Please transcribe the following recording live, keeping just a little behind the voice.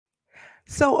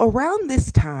So around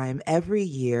this time every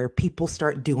year, people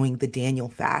start doing the Daniel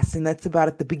fast, and that's about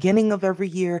at the beginning of every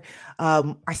year.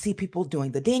 I see people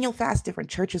doing the Daniel fast. Different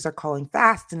churches are calling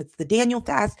fast, and it's the Daniel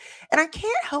fast. And I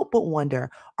can't help but wonder: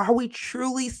 are we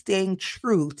truly staying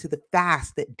true to the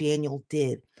fast that Daniel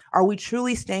did? Are we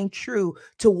truly staying true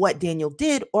to what Daniel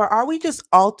did, or are we just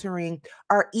altering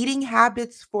our eating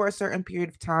habits for a certain period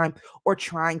of time, or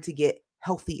trying to get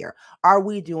healthier? Are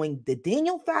we doing the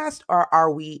Daniel fast or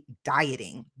are we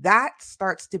dieting? That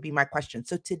starts to be my question.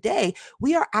 So today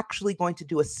we are actually going to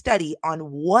do a study on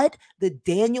what the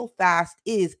Daniel fast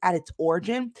is at its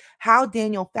origin, how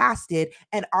Daniel fasted,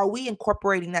 and are we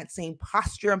incorporating that same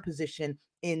posture and position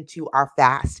into our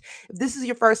fast? If this is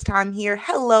your first time here,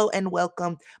 hello and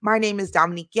welcome. My name is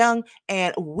Dominique Young,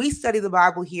 and we study the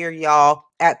Bible here, y'all,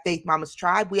 at Faith Mama's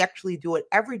Tribe. We actually do it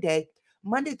every day,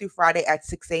 Monday through Friday at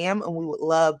 6 a.m., and we would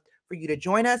love for you to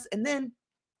join us. And then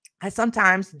I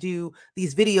sometimes do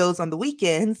these videos on the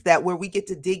weekends that where we get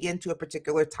to dig into a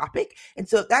particular topic. And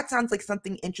so if that sounds like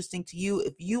something interesting to you,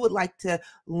 if you would like to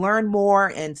learn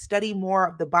more and study more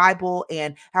of the Bible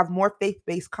and have more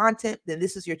faith-based content, then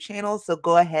this is your channel. So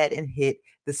go ahead and hit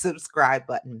the subscribe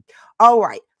button. All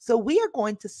right. So we are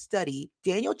going to study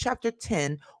Daniel chapter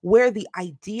 10, where the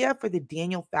idea for the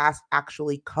Daniel fast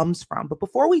actually comes from. But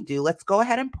before we do, let's go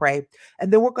ahead and pray.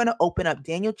 And then we're going to open up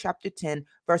Daniel chapter 10,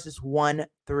 verses 1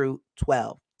 through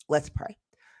 12. Let's pray.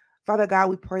 Father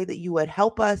God, we pray that you would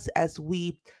help us as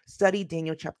we study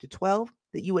Daniel chapter 12,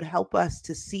 that you would help us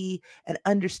to see and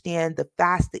understand the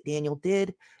fast that Daniel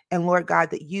did. And Lord God,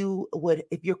 that you would,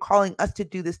 if you're calling us to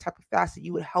do this type of fast, that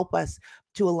you would help us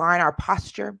to align our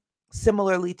posture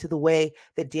similarly to the way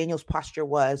that Daniel's posture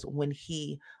was when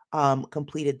he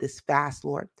completed this fast,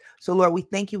 Lord. So, Lord, we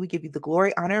thank you. We give you the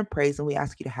glory, honor, and praise, and we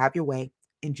ask you to have your way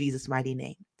in Jesus' mighty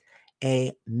name.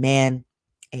 Amen.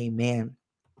 Amen.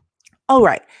 All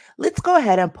right, let's go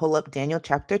ahead and pull up Daniel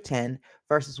chapter 10,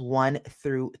 verses 1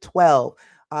 through 12.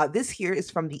 This here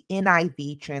is from the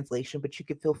NIV translation, but you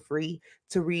can feel free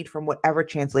to read from whatever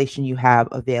translation you have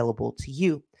available to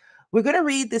you. We're going to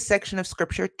read this section of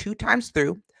scripture 2 times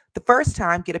through. The first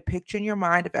time, get a picture in your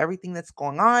mind of everything that's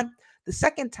going on. The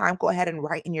second time, go ahead and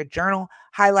write in your journal,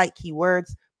 highlight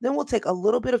keywords. Then we'll take a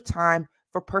little bit of time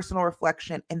for personal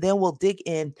reflection, and then we'll dig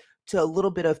in to a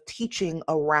little bit of teaching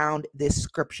around this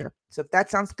scripture. So if that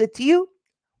sounds good to you,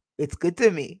 it's good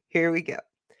to me. Here we go.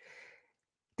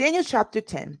 Daniel chapter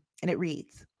 10, and it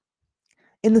reads: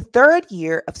 In the third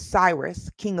year of Cyrus,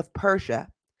 king of Persia,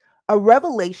 a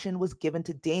revelation was given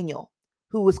to Daniel,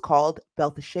 who was called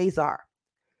Belteshazzar.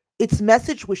 Its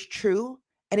message was true,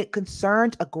 and it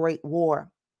concerned a great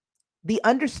war. The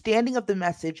understanding of the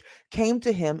message came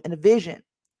to him in a vision.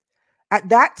 At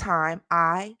that time,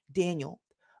 I, Daniel,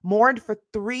 mourned for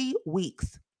 3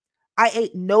 weeks. I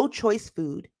ate no choice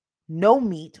food, no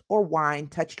meat or wine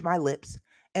touched my lips,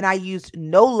 and I used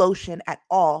no lotion at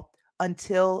all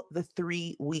until the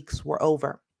 3 weeks were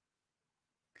over.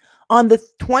 On the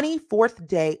 24th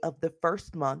day of the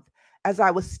first month, as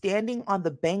I was standing on the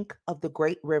bank of the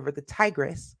great river, the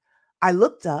Tigris, I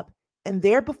looked up, and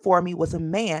there before me was a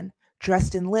man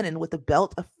dressed in linen with a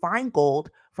belt of fine gold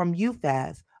from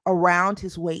Uphaz around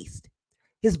his waist.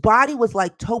 His body was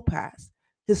like topaz,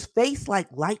 his face like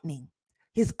lightning,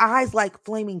 his eyes like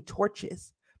flaming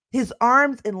torches, his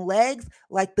arms and legs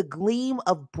like the gleam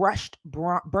of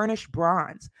burnished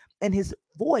bronze, and his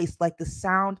voice like the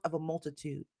sound of a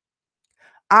multitude.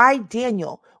 I,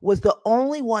 Daniel, was the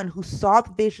only one who saw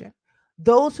the vision.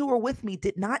 Those who were with me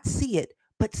did not see it,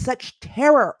 but such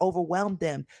terror overwhelmed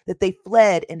them that they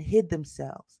fled and hid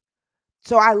themselves.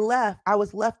 So I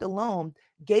was left alone,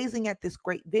 gazing at this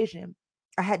great vision.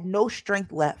 I had no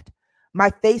strength left. My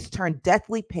face turned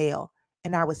deathly pale,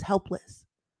 and I was helpless.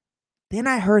 Then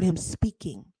I heard him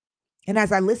speaking. And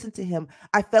as I listened to him,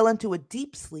 I fell into a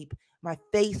deep sleep, my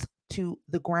face to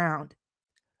the ground.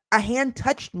 A hand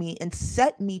touched me and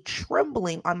set me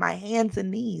trembling on my hands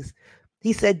and knees.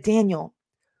 He said, Daniel,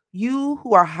 you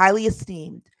who are highly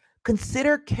esteemed,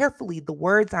 consider carefully the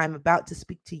words I am about to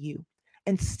speak to you,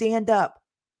 and stand up,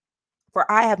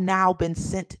 for I have now been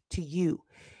sent to you.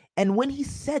 And when he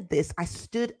said this, I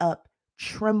stood up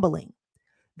trembling.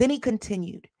 Then he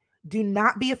continued, Do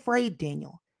not be afraid,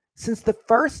 Daniel. Since the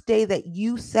first day that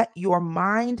you set your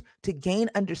mind to gain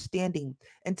understanding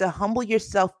and to humble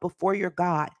yourself before your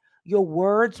God, your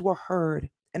words were heard,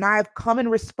 and I have come in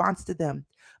response to them.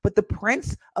 But the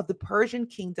prince of the Persian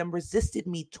kingdom resisted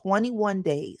me 21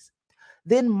 days.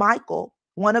 Then Michael,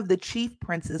 one of the chief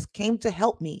princes, came to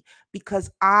help me because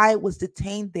I was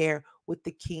detained there with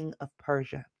the king of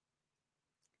Persia.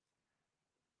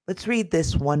 Let's read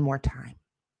this one more time.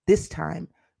 This time,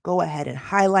 Go ahead and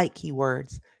highlight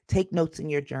keywords. Take notes in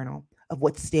your journal of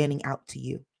what's standing out to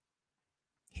you.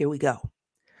 Here we go.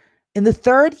 In the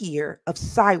 3rd year of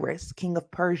Cyrus, king of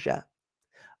Persia,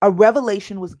 a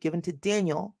revelation was given to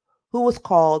Daniel, who was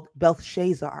called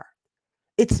Belshazzar.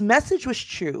 Its message was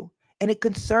true, and it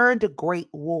concerned a great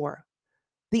war.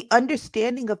 The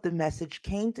understanding of the message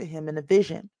came to him in a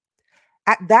vision.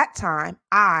 At that time,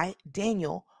 I,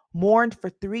 Daniel, mourned for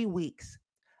 3 weeks.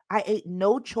 I ate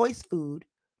no choice food,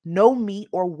 no meat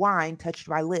or wine touched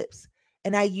my lips,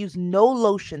 and I used no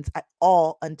lotions at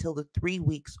all until the 3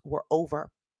 weeks were over.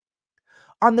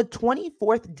 On the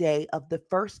 24th day of the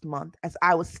 1st month, as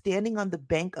I was standing on the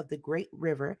bank of the great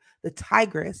river, the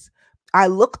Tigris, I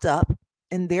looked up,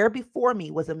 and there before me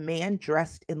was a man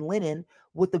dressed in linen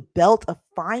with a belt of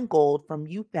fine gold from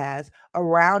Uphaz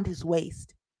around his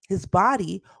waist. His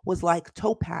body was like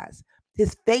topaz,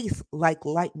 his face like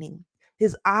lightning,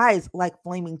 his eyes like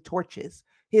flaming torches,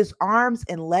 his arms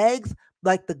and legs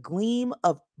like the gleam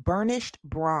of burnished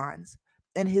bronze,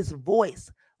 and his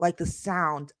voice like the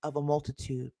sound of a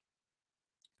multitude.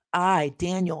 I,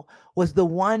 Daniel, was the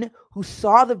one who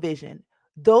saw the vision.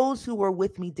 Those who were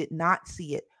with me did not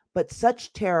see it, but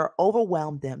such terror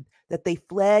overwhelmed them that they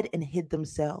fled and hid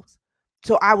themselves.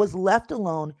 So I was left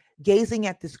alone, gazing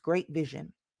at this great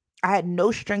vision. I had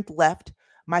no strength left.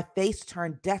 My face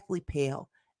turned deathly pale,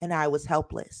 and I was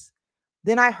helpless.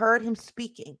 Then I heard him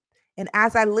speaking, and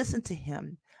as I listened to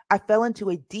him, I fell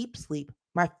into a deep sleep,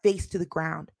 my face to the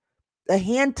ground. A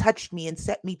hand touched me and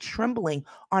set me trembling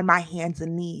on my hands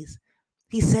and knees.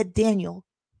 He said, Daniel,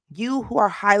 you who are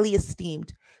highly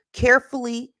esteemed,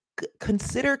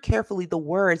 consider carefully the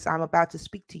words I'm about to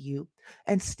speak to you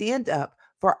and stand up,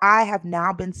 for I have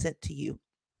now been sent to you.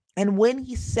 And when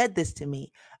he said this to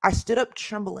me, I stood up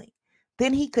trembling.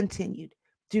 Then he continued,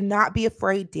 do not be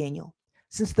afraid, Daniel.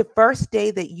 Since the first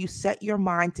day that you set your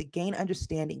mind to gain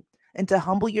understanding and to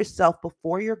humble yourself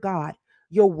before your God,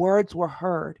 your words were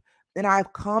heard, and I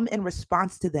have come in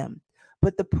response to them.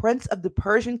 But the prince of the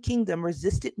Persian kingdom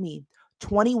resisted me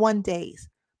 21 days.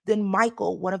 Then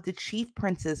Michael, one of the chief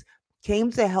princes,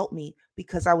 came to help me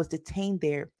because I was detained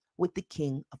there with the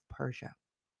king of Persia.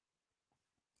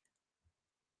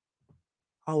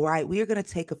 All right, we are going to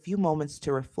take a few moments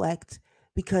to reflect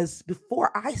because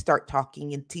before I start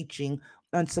talking and teaching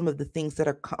on some of the things that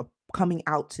are coming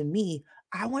out to me,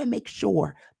 I want to make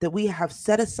sure that we have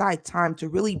set aside time to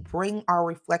really bring our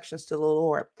reflections to the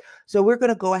Lord. So we're going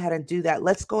to go ahead and do that.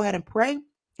 Let's go ahead and pray.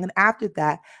 And after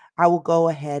that, I will go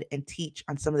ahead and teach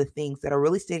on some of the things that are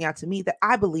really standing out to me that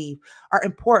I believe are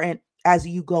important as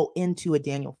you go into a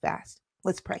Daniel fast.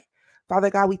 Let's pray. Father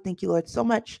God, we thank you, Lord, so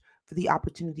much for the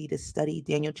opportunity to study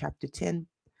Daniel chapter 10.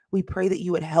 We pray that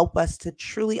you would help us to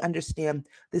truly understand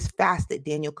this fast that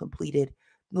Daniel completed,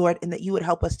 Lord, and that you would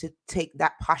help us to take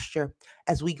that posture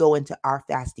as we go into our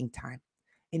fasting time.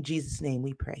 In Jesus' name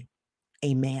we pray.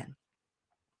 Amen.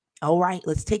 All right,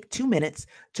 let's take 2 minutes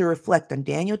to reflect on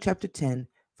Daniel chapter 10,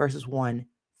 verses 1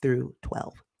 through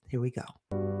 12. Here we go.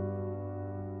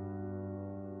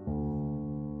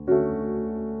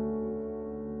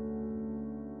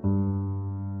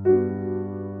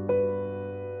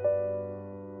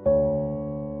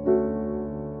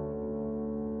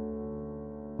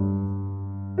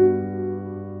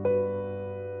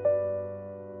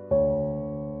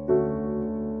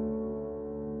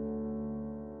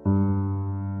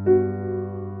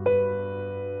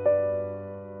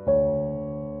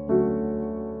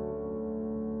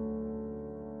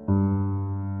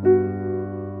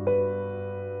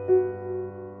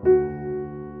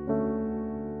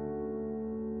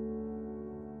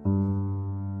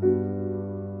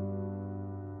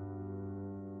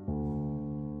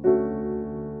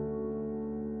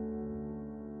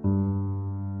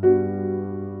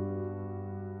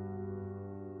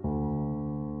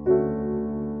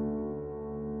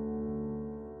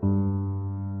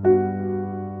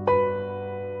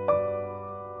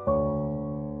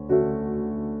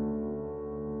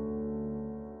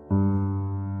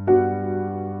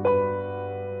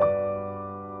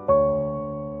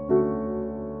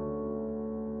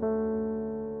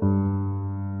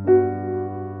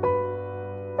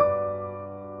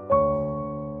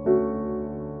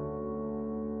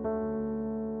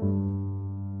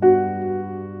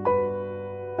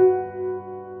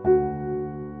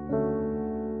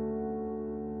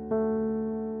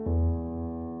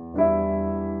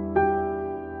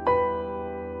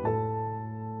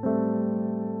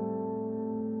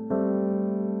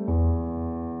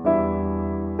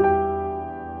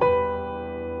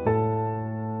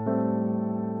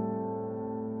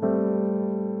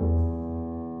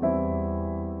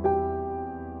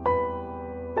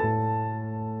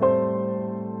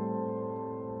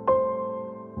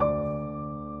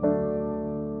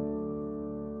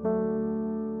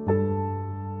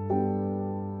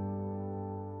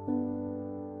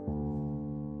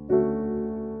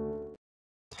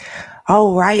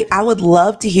 All right. I would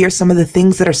love to hear some of the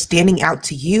things that are standing out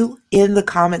to you in the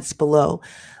comments below.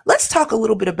 Let's talk a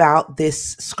little bit about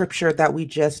this scripture that we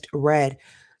just read.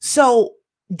 So,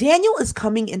 Daniel is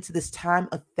coming into this time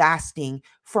of fasting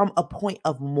from a point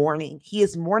of mourning. He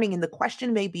is mourning, and the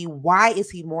question may be, why is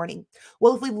he mourning?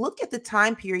 Well, if we look at the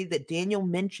time period that Daniel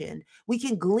mentioned, we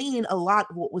can glean a lot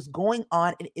of what was going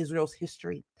on in Israel's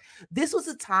history. This was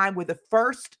a time where the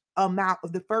first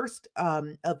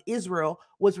of Israel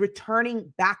was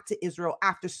returning back to Israel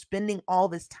after spending all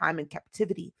this time in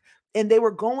captivity. And they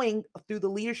were going through the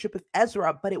leadership of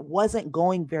Ezra, but it wasn't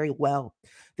going very well.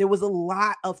 There was a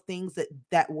lot of things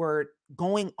that were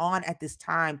going on at this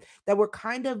time that were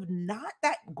kind of not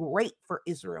that great for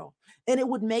Israel. And it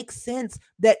would make sense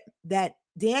that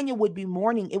Daniel would be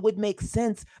mourning. It would make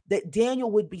sense that Daniel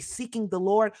would be seeking the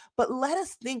Lord. But let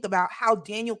us think about how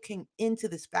Daniel came into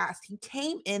this fast. He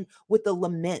came in with a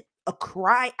lament, a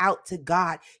cry out to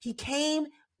God. He came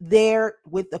there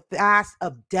with the fast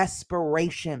of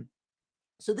desperation.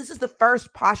 So, this is the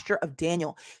first posture of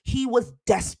Daniel. He was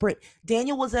desperate.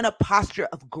 Daniel was in a posture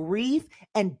of grief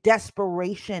and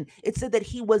desperation. It said that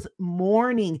he was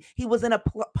mourning, he was in a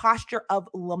posture of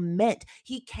lament.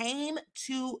 He came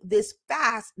to this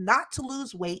fast not to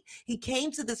lose weight. He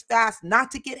came to this fast not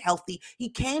to get healthy. He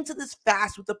came to this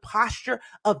fast with a posture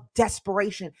of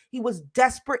desperation. He was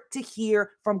desperate to hear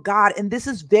from God. And this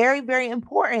is very, very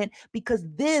important because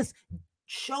this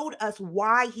showed us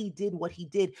why he did what he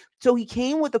did. So he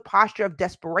came with a posture of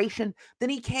desperation. Then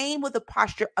he came with a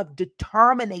posture of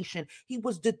determination. He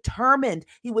was determined.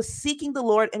 He was seeking the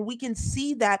Lord. And we can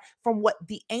see that from what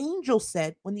the angel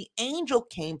said when the angel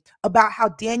came about how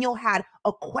Daniel had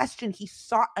a question. He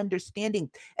sought understanding.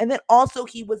 And then also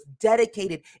he was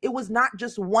dedicated. It was not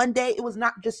just one day. It was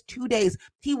not just 2 days.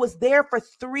 He was there for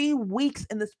 3 weeks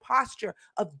in this posture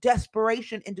of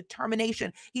desperation and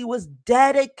determination. He was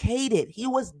dedicated. He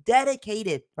was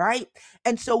dedicated, right?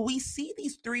 And so we see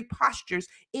these 3 postures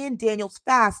in Daniel's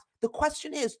fast. The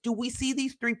question is, do we see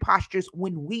these 3 postures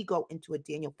when we go into a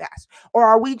Daniel fast? Or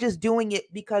are we just doing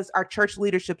it because our church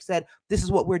leadership said this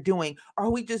is what we're doing? Are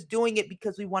we just doing it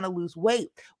because we want to lose weight?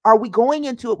 Are we going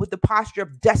into it with the posture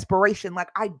of desperation, like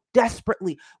I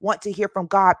desperately want to hear from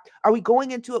God? Are we going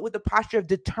into it with the posture of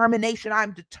determination?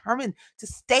 I'm determined to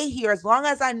stay here as long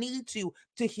as I need to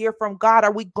hear from God?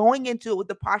 Are we going into it with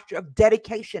the posture of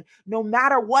dedication? No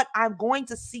matter what, I'm going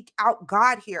to seek out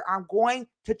God here. I'm going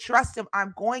to trust him.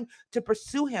 I'm going to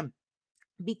pursue him.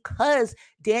 Because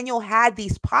Daniel had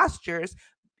these postures,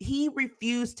 he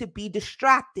refused to be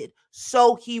distracted.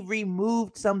 So he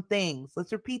removed some things.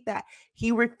 Let's repeat that.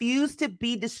 He refused to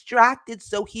be distracted.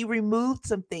 So he removed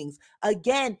some things.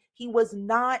 Again, he was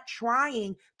not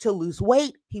trying to lose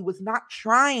weight. He was not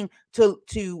trying to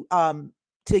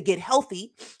get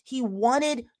healthy. He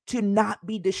wanted to not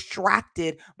be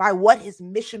distracted by what his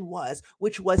mission was,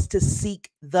 which was to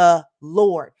seek the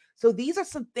Lord. So these are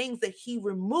some things that he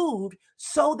removed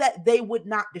so that they would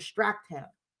not distract him.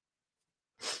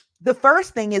 The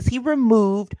first thing is he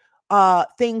removed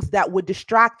things that would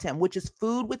distract him, which is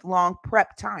food with long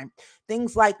prep time.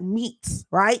 Things like meats,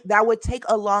 right? That would take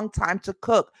a long time to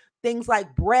cook. Things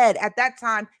like bread. At that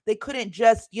time, they couldn't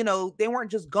just, they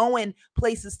weren't just going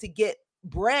places to get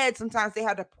bread. Sometimes they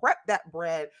had to prep that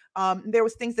bread. There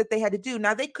was things that they had to do.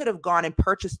 Now they could have gone and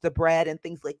purchased the bread and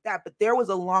things like that, but there was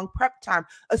a long prep time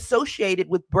associated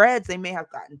with breads. They may have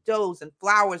gotten doughs and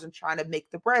flours and trying to make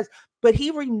the breads, but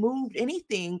he removed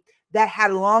anything that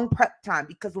had long prep time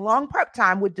because long prep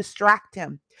time would distract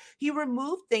him. He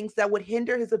removed things that would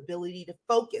hinder his ability to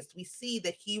focus. We see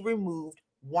that he removed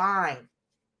wine.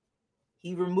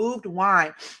 He removed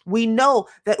wine. We know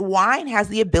that wine has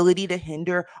the ability to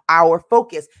hinder our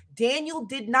focus. Daniel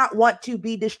did not want to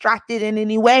be distracted in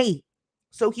any way.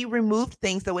 So he removed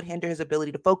things that would hinder his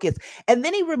ability to focus. And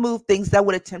then he removed things that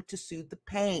would attempt to soothe the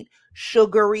pain.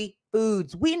 Sugary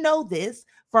foods. We know this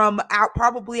from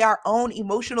probably our own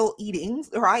emotional eatings,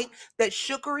 right? That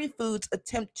sugary foods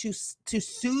attempt to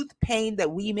soothe pain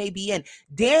that we may be in.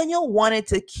 Daniel wanted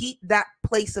to keep that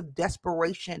place of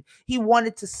desperation. He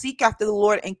wanted to seek after the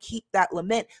Lord and keep that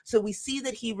lament. So we see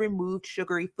that he removed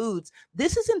sugary foods.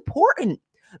 This is important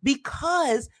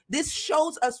because this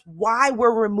shows us why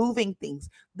we're removing things.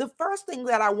 The first thing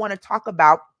that I want to talk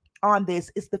about on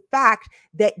this is the fact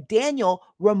that Daniel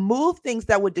removed things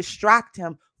that would distract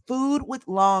him. Food with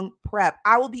long prep.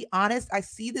 I will be honest, I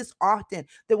see this often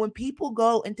that when people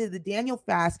go into the Daniel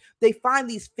fast, they find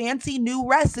these fancy new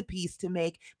recipes to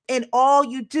make, and all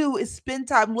you do is spend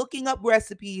time looking up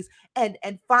recipes and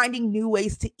finding new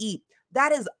ways to eat.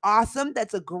 That is awesome.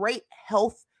 That's a great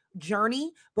health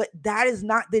journey, but that is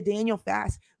not the Daniel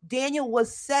fast. Daniel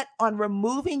was set on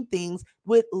removing things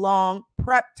with long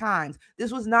prep times.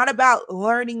 This was not about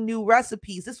learning new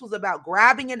recipes. This was about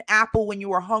grabbing an apple when you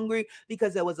were hungry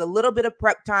because there was a little bit of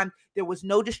prep time. There was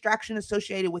no distraction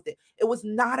associated with it. It was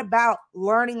not about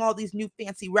learning all these new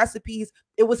fancy recipes.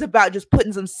 It was about just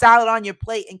putting some salad on your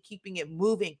plate and keeping it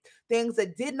moving. Things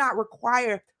that did not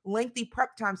require lengthy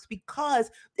prep times because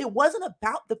it wasn't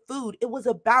about the food. It was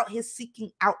about his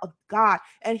seeking out of God.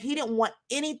 And he didn't want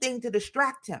anything to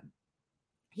distract him.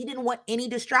 He didn't want any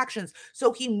distractions.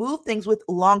 So he moved things with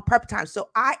long prep times. So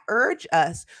I urge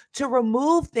us to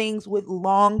remove things with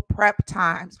long prep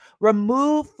times.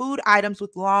 Remove food items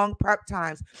with long prep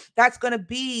times. That's going to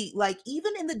be like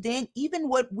even in even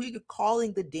what we're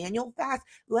calling the Daniel fast,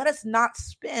 let us not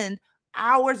spend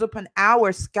hours upon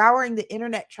hours scouring the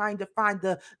internet trying to find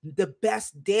the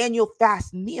best Daniel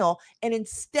fast meal, and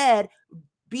instead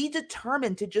be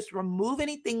determined to just remove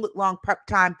anything with long prep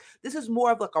time. This is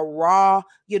more of like a raw,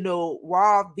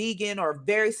 raw vegan or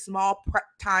very small prep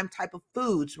time type of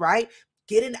foods, right?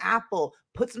 Get an apple,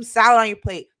 put some salad on your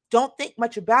plate. Don't think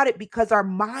much about it because our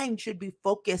mind should be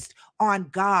focused on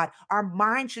God. Our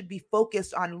mind should be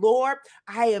focused on, Lord,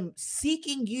 I am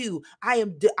seeking you. I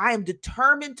am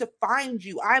determined to find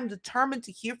you. I am determined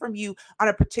to hear from you on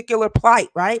a particular plight,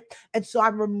 right? And so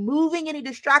I'm removing any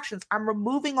distractions. I'm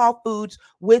removing all foods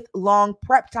with long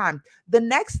prep time. The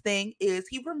next thing is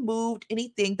he removed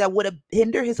anything that would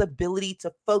hinder his ability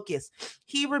to focus.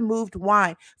 He removed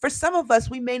wine. For some of us,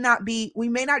 we may not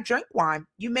drink wine.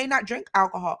 You may not drink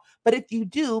alcohol, but if you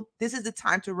do, this is the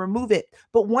time to remove it.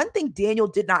 But one thing Daniel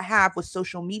did not have was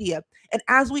social media. And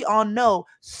as we all know,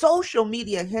 social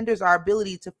media hinders our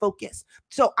ability to focus.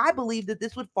 So I believe that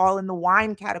this would fall in the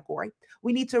wine category.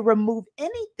 We need to remove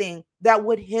anything that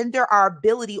would hinder our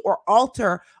ability or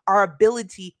alter our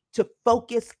ability to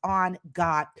focus on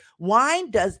God.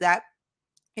 Wine does that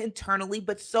internally,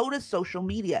 but so does social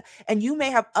media. And you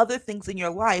may have other things in your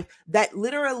life that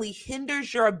literally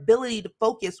hinders your ability to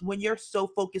focus when you're so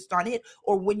focused on it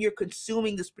or when you're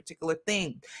consuming this particular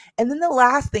thing. And then the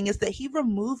last thing is that he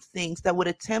removed things that would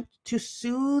attempt to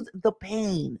soothe the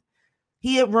pain.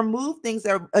 He had removed things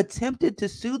that attempted to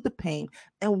soothe the pain.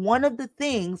 And one of the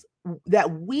things that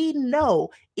we know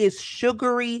is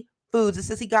sugary foods. It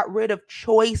says he got rid of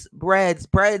choice breads.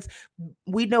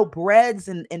 We know breads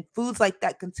and foods like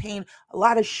that contain a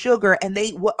lot of sugar, and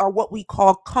they are what we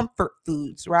call comfort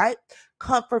foods, right?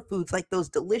 Comfort foods like those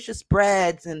delicious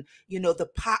breads and, the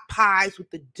pot pies with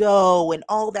the dough and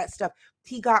all that stuff.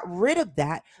 He got rid of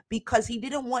that because he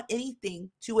didn't want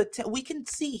anything to attempt. We can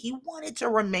see he wanted to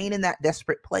remain in that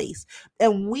desperate place.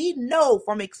 And we know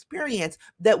from experience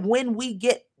that when we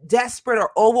get desperate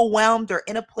or overwhelmed or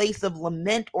in a place of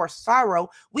lament or sorrow,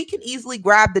 we can easily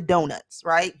grab the donuts,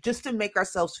 right? Just to make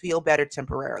ourselves feel better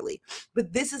temporarily.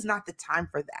 But this is not the time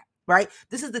for that, right?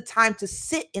 This is the time to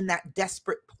sit in that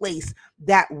desperate place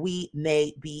that we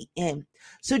may be in.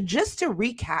 So just to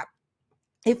recap,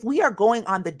 if we are going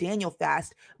on the Daniel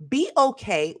fast, be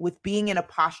okay with being in a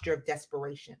posture of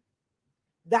desperation.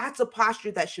 That's a posture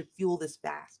that should fuel this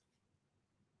fast.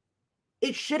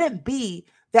 It shouldn't be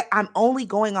that I'm only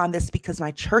going on this because my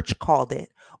church called it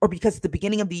or because it's the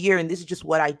beginning of the year and this is just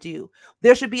what I do.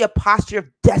 There should be a posture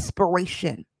of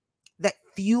desperation that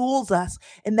fuels us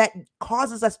and that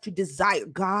causes us to desire,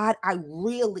 God, I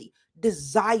really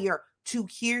desire to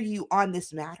hear you on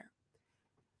this matter.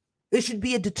 There should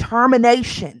be a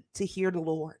determination to hear the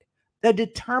Lord, a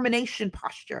determination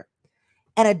posture,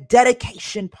 and a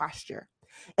dedication posture.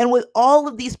 And with all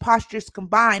of these postures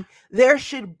combined, there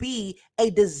should be a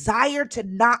desire to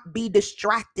not be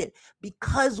distracted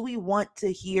because we want to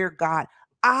hear God.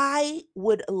 I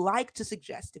would like to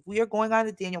suggest, if we are going on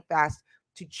the Daniel fast,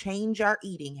 to change our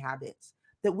eating habits,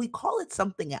 that we call it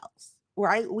something else,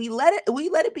 right? We let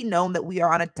it be known that we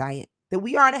are on a diet, that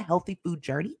we are on a healthy food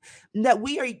journey, and that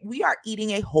we are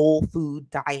eating a whole food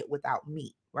diet without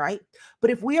meat, right?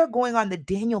 But if we are going on the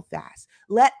Daniel fast,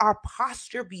 let our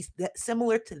posture be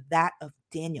similar to that of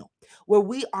Daniel, where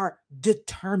we are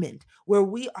determined, where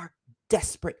we are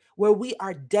desperate, where we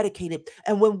are dedicated,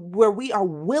 and where we are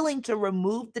willing to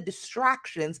remove the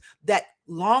distractions that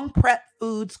long prep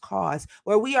foods cause,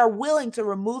 where we are willing to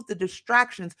remove the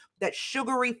distractions that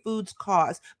sugary foods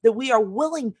cause, that we are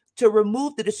willing to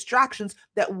remove the distractions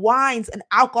that wines and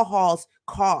alcohols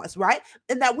cause, right?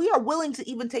 And that we are willing to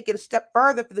even take it a step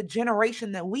further for the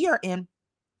generation that we are in,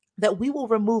 that we will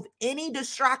remove any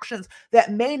distractions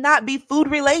that may not be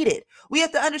food related. We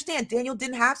have to understand Daniel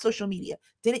didn't have social media.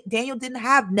 Daniel didn't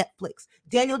have Netflix.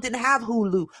 Daniel didn't have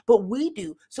Hulu, but we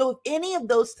do. So if any of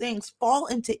those things fall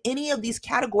into any of these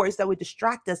categories that would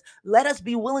distract us, let us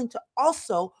be willing to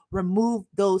also remove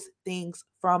those things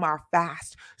from our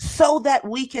fast so that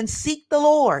we can seek the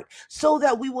Lord, so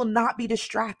that we will not be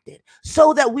distracted,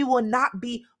 so that we will not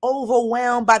be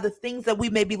overwhelmed by the things that we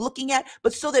may be looking at,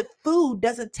 but so that food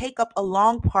doesn't take up a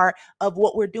long part of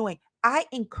what we're doing. I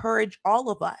encourage all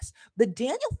of us. The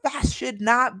Daniel fast should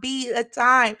not be a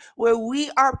time where we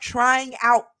are trying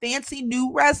out fancy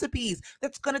new recipes.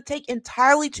 That's going to take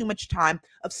entirely too much time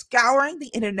of scouring the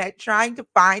internet trying to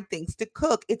find things to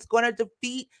cook. It's going to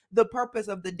defeat the purpose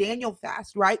of the Daniel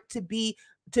fast, right? To be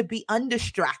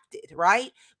undistracted, right?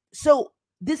 So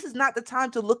this is not the time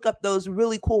to look up those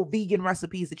really cool vegan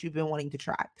recipes that you've been wanting to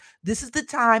try. This is the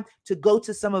time to go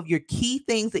to some of your key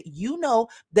things that you know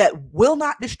that will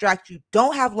not distract you,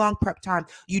 don't have long prep time.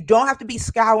 You don't have to be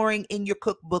scouring in your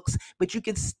cookbooks, but you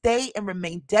can stay and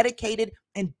remain dedicated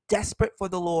and desperate for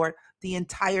the Lord the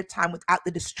entire time without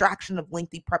the distraction of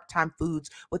lengthy prep time foods,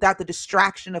 without the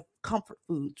distraction of comfort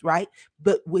foods, right?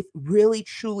 But with really,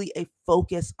 truly a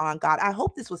focus on God. I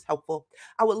hope this was helpful.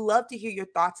 I would love to hear your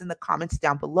thoughts in the comments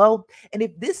down below. And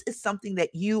if this is something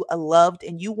that you loved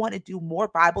and you want to do more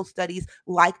Bible studies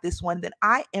like this one, then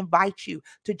I invite you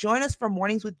to join us for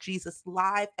Mornings with Jesus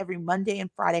live every Monday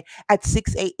and Friday at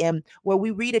 6 a.m., where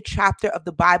we read a chapter of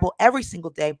the Bible every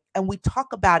single day and we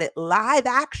talk about it live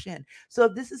action. So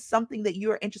if this is something that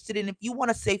you are interested in, if you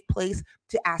want a safe place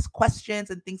to ask questions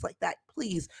and things like that,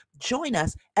 please join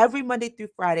us every Monday through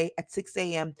Friday at 6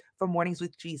 a.m. for Mornings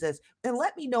with Jesus. And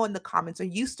let me know in the comments, are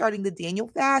you starting the Daniel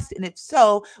fast? And if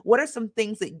so, what are some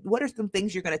things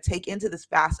you're going to take into this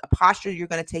fast, a posture you're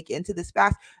going to take into this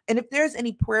fast? And if there's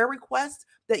any prayer requests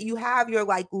that you have, you're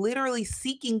like literally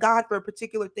seeking God for a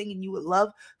particular thing and you would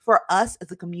love for us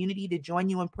as a community to join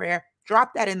you in prayer,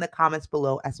 drop that in the comments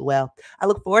below as well. I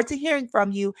look forward to hearing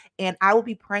from you, and I will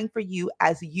be praying for you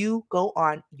as you go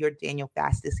on your Daniel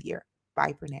fast this year.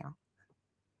 Bye for now.